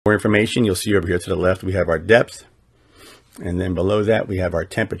More information, you'll see over here to the left, we have our depth. And then below that, we have our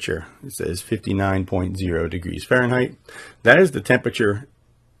temperature. It says 59.0 degrees Fahrenheit. That is the temperature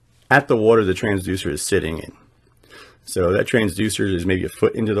at the water the transducer is sitting in. So that transducer is maybe a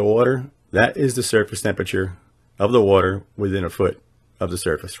foot into the water. That is the surface temperature of the water within a foot of the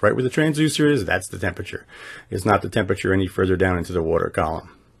surface. Right where the transducer is, that's the temperature. It's not the temperature any further down into the water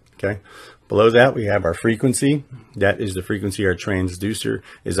column. Okay. Below that, we have our frequency. That is the frequency our transducer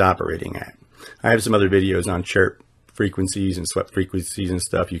is operating at. I have some other videos on chirp frequencies and swept frequencies and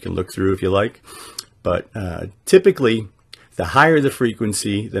stuff you can look through if you like. But typically, the higher the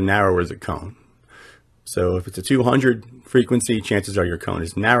frequency, the narrower the cone. So if it's a 200 frequency, chances are your cone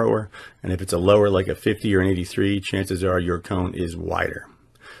is narrower. And if it's a lower, like a 50 or an 83, chances are your cone is wider.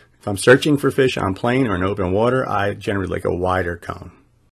 If I'm searching for fish on plain or in open water, I generally like a wider cone.